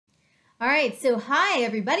All right, so hi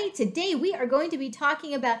everybody. Today we are going to be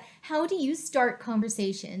talking about how do you start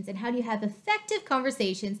conversations and how do you have effective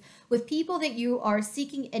conversations with people that you are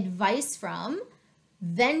seeking advice from,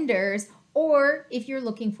 vendors, or if you're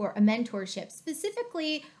looking for a mentorship.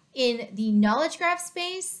 Specifically in the knowledge graph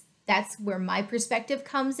space, that's where my perspective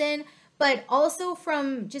comes in, but also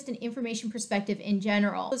from just an information perspective in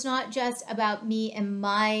general. It's not just about me and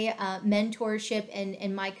my mentorship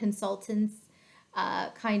and my consultants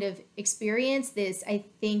kind of experience. This, I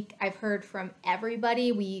think I've heard from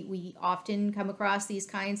everybody. We often come across these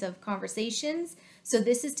kinds of conversations. So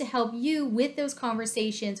this is to help you with those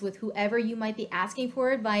conversations with whoever you might be asking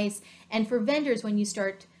for advice, and for vendors when you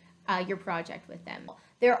start your project with them.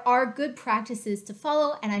 There are good practices to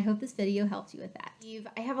follow, and I hope this video helps you with that.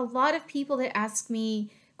 I have a lot of people that ask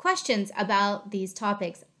me questions about these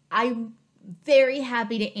topics. I'm very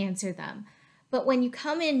happy to answer them. But when you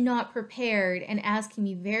come in not prepared and asking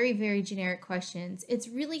me very, very generic questions, it's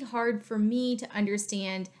really hard for me to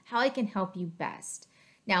understand how I can help you best.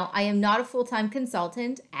 Now, I am not a full-time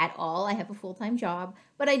consultant at all. I have a full-time job,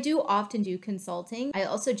 but I do often do consulting. I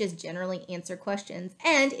also just generally answer questions.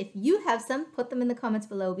 And if you have some, put them in the comments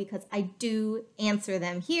below because I do answer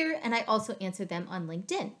them here, and I also answer them on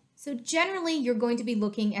LinkedIn. So generally, you're going to be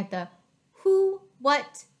looking at the who,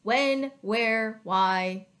 what, when, where,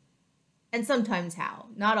 why, and sometimes how,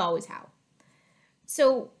 not always how.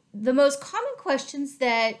 So the most common questions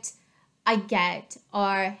that I get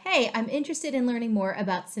are, hey, I'm interested in learning more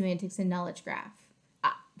about semantics and knowledge graph.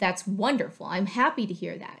 That's wonderful. I'm happy to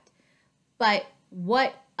hear that. But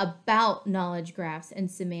what about knowledge graphs and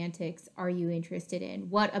semantics are you interested in?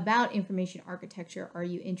 What about information architecture are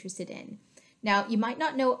you interested in? Now, you might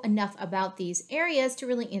not know enough about these areas to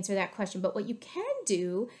really answer that question, but what you can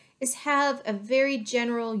do is have a very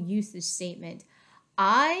general usage statement.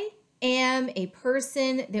 I am a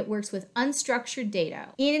person that works with unstructured data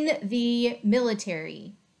in the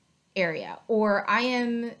military area, or I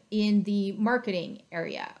am in the marketing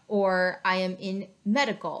area, or I am in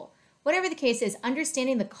medical. Whatever the case is,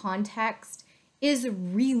 understanding the context is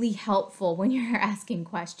really helpful when you're asking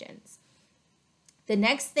questions. The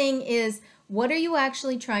next thing is, what are you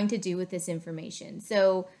actually trying to do with this information?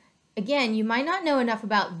 So again, you might not know enough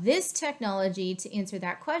about this technology to answer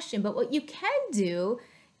that question, but what you can do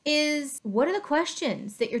is, what are the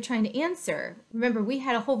questions that you're trying to answer? Remember, we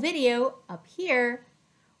had a whole video up here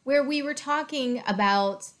where we were talking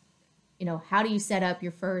about, how do you set up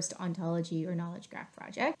your first ontology or knowledge graph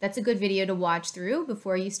project? That's a good video to watch through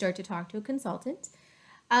before you start to talk to a consultant.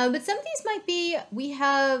 But some of these might be, we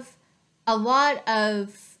have a lot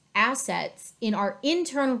of assets in our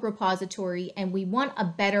internal repository and we want a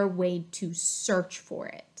better way to search for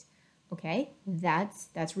it. Okay,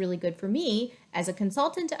 that's really good for me as a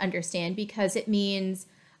consultant to understand, because it means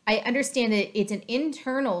I understand that it's an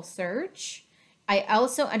internal search. I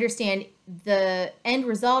also understand the end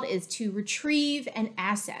result is to retrieve an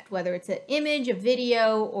asset, whether it's an image, a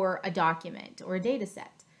video, or a document, or a data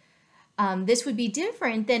set. This would be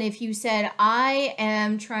different than if you said, I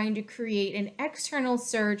am trying to create an external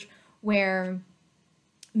search where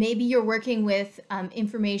maybe you're working with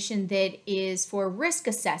information that is for risk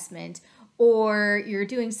assessment, or you're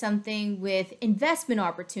doing something with investment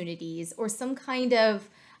opportunities, or some kind of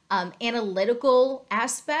analytical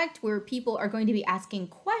aspect where people are going to be asking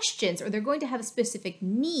questions, or they're going to have a specific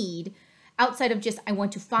need outside of just, I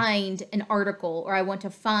want to find an article, or I want to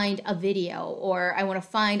find a video, or I want to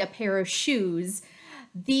find a pair of shoes.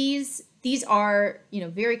 These are,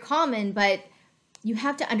 very common, but you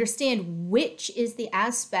have to understand which is the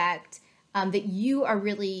aspect that you are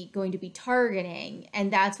really going to be targeting,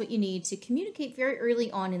 and that's what you need to communicate very early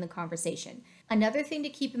on in the conversation. Another thing to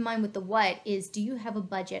keep in mind with the what is, do you have a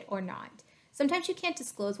budget or not? Sometimes you can't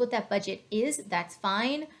disclose what that budget is, that's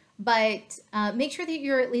fine, but make sure that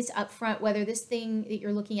you're at least upfront whether this thing that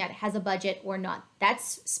you're looking at has a budget or not.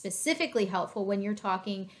 That's specifically helpful when you're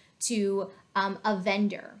talking to a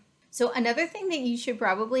vendor. So another thing that you should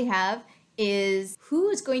probably have is, who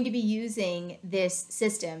is going to be using this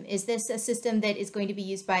system? Is this a system that is going to be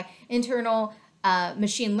used by internal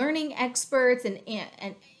machine learning experts and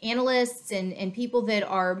analysts and people that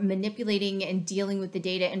are manipulating and dealing with the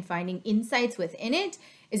data and finding insights within it?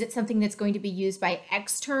 Is it something that's going to be used by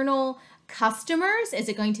external customers? Is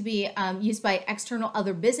it going to be used by external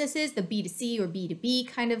other businesses, the B2C or B2B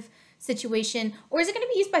kind of situation? Or is it going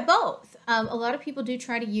to be used by both? A lot of people do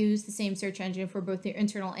try to use the same search engine for both their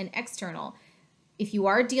internal and external. If you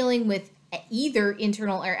are dealing with either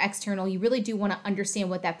internal or external, you really do want to understand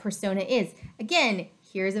what that persona is. Again,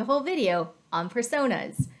 here's a whole video on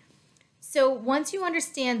personas. So once you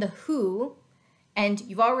understand the who, and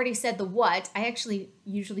you've already said the what. I actually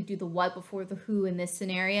usually do the what before the who in this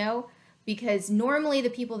scenario, because normally the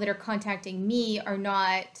people that are contacting me are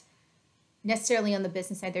not necessarily on the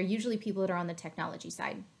business side. They're usually people that are on the technology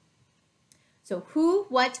side. So who,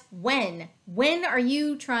 what, when? When are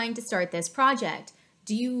you trying to start this project?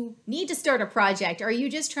 Do you need to start a project? Are you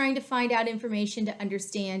just trying to find out information to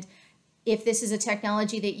understand if this is a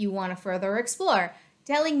technology that you want to further explore?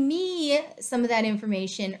 Telling me some of that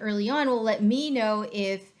information early on will let me know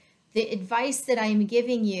if the advice that I'm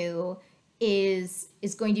giving you is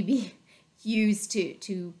going to be used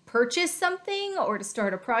to purchase something or to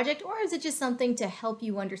start a project, or is it just something to help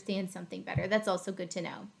you understand something better? That's also good to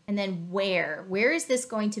know. And then where is this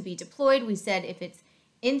going to be deployed? We said if it's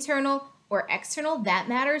internal or external, that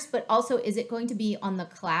matters, but also is it going to be on the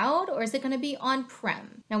cloud or is it going to be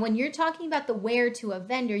on-prem? Now, when you're talking about the where to a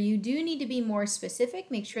vendor, you do need to be more specific.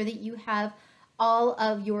 Make sure that you have all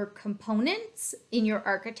of your components in your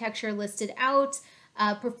architecture listed out,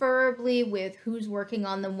 preferably with who's working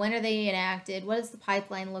on them, when are they enacted, what does the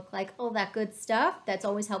pipeline look like, all that good stuff. That's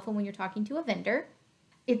always helpful when you're talking to a vendor.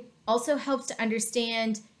 It also helps to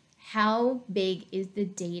understand how big is the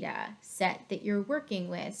data set that you're working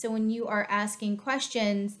with. So when you are asking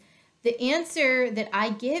questions, the answer that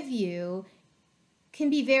I give you can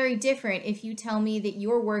be very different if you tell me that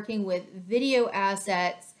you're working with video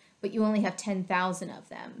assets but you only have 10,000 of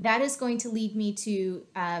them. That is going to lead me to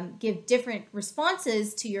give different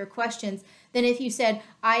responses to your questions than if you said,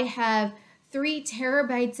 I have 3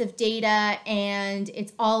 terabytes of data and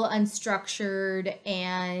it's all unstructured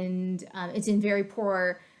and it's in very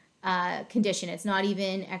poor condition. It's not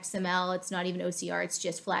even XML, it's not even OCR, it's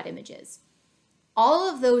just flat images. All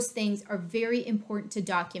of those things are very important to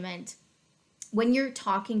document when you're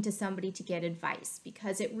talking to somebody to get advice,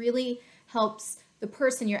 because it really helps the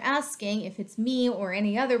person you're asking, if it's me or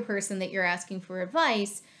any other person that you're asking for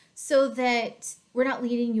advice, so that we're not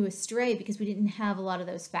leading you astray because we didn't have a lot of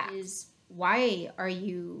those facts. Why are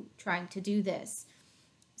you trying to do this?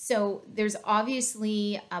 So there's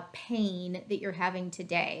obviously a pain that you're having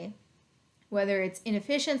today, whether it's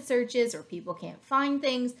inefficient searches or people can't find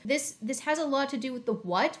things. This has a lot to do with the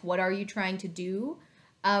what. What are you trying to do?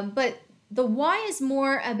 But the why is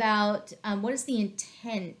more about what is the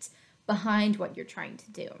intent behind what you're trying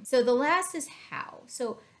to do. So the last is how.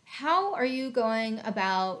 So how are you going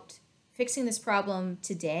about fixing this problem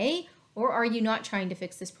today? Or are you not trying to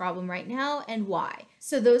fix this problem right now, and why?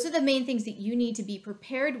 So those are the main things that you need to be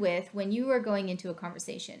prepared with when you are going into a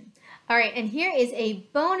conversation. All right, and here is a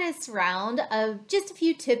bonus round of just a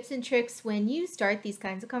few tips and tricks when you start these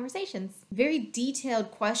kinds of conversations. Very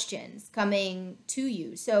detailed questions coming to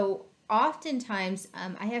you. So oftentimes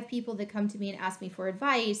I have people that come to me and ask me for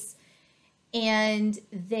advice, and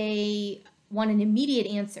they want an immediate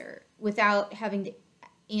answer without having to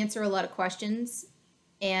answer a lot of questions.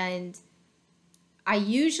 And I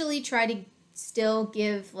usually try to still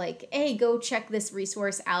give like, hey, go check this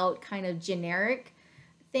resource out, kind of generic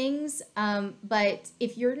things. But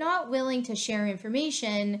if you're not willing to share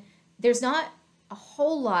information, there's not a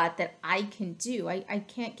whole lot that I can do. I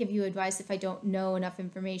can't give you advice if I don't know enough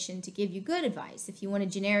information to give you good advice. If you want a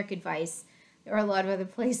generic advice, there are a lot of other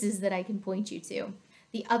places that I can point you to.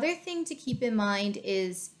 The other thing to keep in mind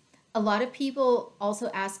is a lot of people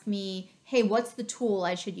also ask me, hey, what's the tool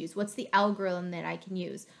I should use? What's the algorithm that I can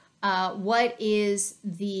use? What is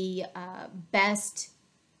the best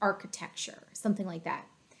architecture? Something like that.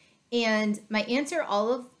 And my answer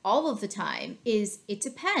all of the time is it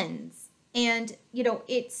depends. And, you know,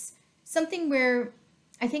 it's something where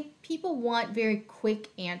I think people want very quick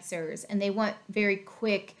answers, and they want very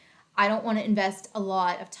quick, I don't want to invest a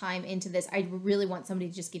lot of time into this. I really want somebody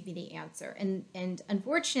to just give me the answer. And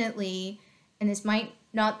unfortunately, and this might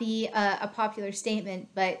not be a popular statement,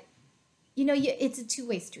 but you know, it's a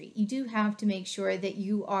two-way street. You do have to make sure that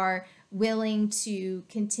you are willing to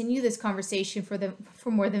continue this conversation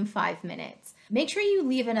for more than 5 minutes. Make sure you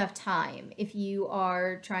leave enough time if you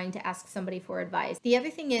are trying to ask somebody for advice. The other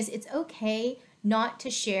thing is, it's okay not to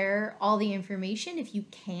share all the information if you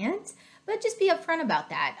can't, but just be upfront about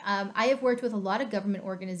that. I have worked with a lot of government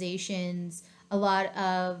organizations, a lot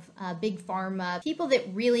of big pharma, people that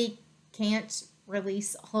really can't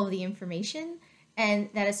release all of the information, and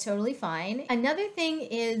that is totally fine. Another thing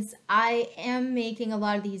is I am making a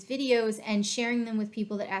lot of these videos and sharing them with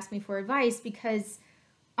people that ask me for advice because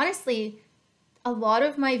honestly, a lot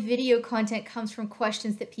of my video content comes from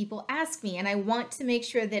questions that people ask me, and I want to make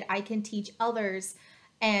sure that I can teach others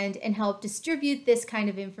and help distribute this kind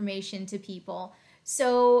of information to people.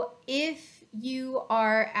 So if you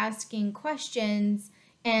are asking questions,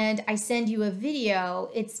 and I send you a video,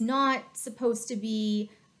 it's not supposed to be,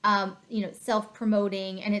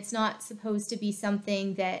 self-promoting, and it's not supposed to be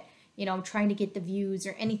something that, I'm trying to get the views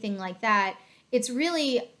or anything like that. It's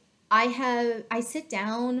really, I sit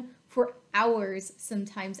down for hours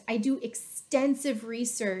sometimes. I do extensive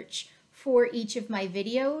research for each of my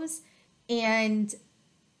videos, and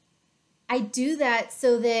I do that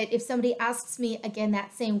so that if somebody asks me again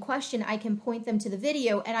that same question, I can point them to the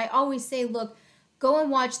video. And I always say, look, go and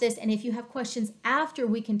watch this, and if you have questions after,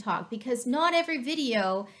 we can talk, because not every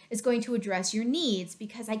video is going to address your needs,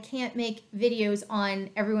 because I can't make videos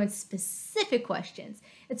on everyone's specific questions.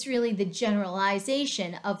 It's really the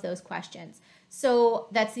generalization of those questions. So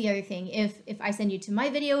that's the other thing. If I send you to my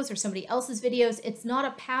videos or somebody else's videos, it's not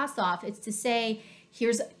a pass off. It's to say,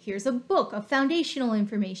 here's a book of foundational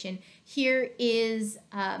information. Here is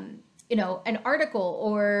an article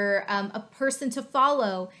or a person to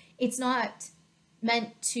follow. It's not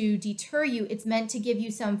meant to deter you. It's meant to give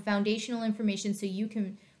you some foundational information so you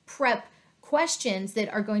can prep questions that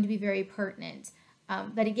are going to be very pertinent.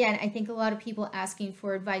 But again, I think a lot of people asking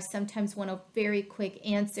for advice sometimes want a very quick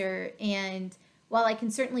answer. And while I can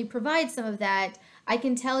certainly provide some of that, I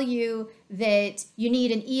can tell you that you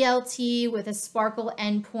need an ELT with a Sparkle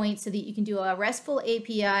endpoint so that you can do a RESTful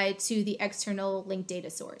API to the external link data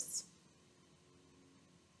source.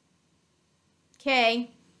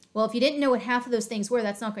 Okay. Well, if you didn't know what half of those things were,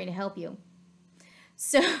 that's not going to help you.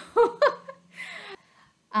 So,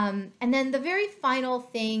 and then the very final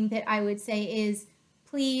thing that I would say is,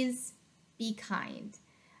 please be kind.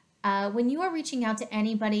 When you are reaching out to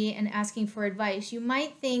anybody and asking for advice, you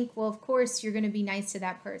might think, well, of course, you're going to be nice to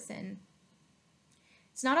that person.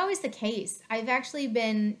 It's not always the case. I've actually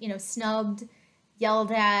been, snubbed,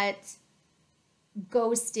 yelled at,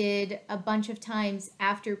 ghosted a bunch of times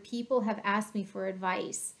after people have asked me for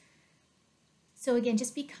advice. So again,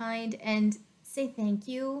 just be kind and say thank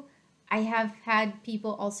you. I have had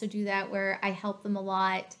people also do that where I help them a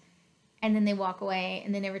lot and then they walk away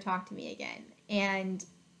and they never talk to me again. And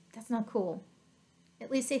that's not cool. At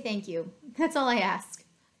least say thank you. That's all I ask.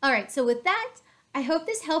 All right, so with that, I hope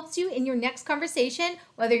this helps you in your next conversation,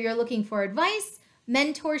 whether you're looking for advice,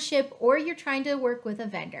 mentorship, or you're trying to work with a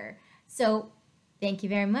vendor. So thank you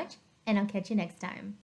very much, and I'll catch you next time.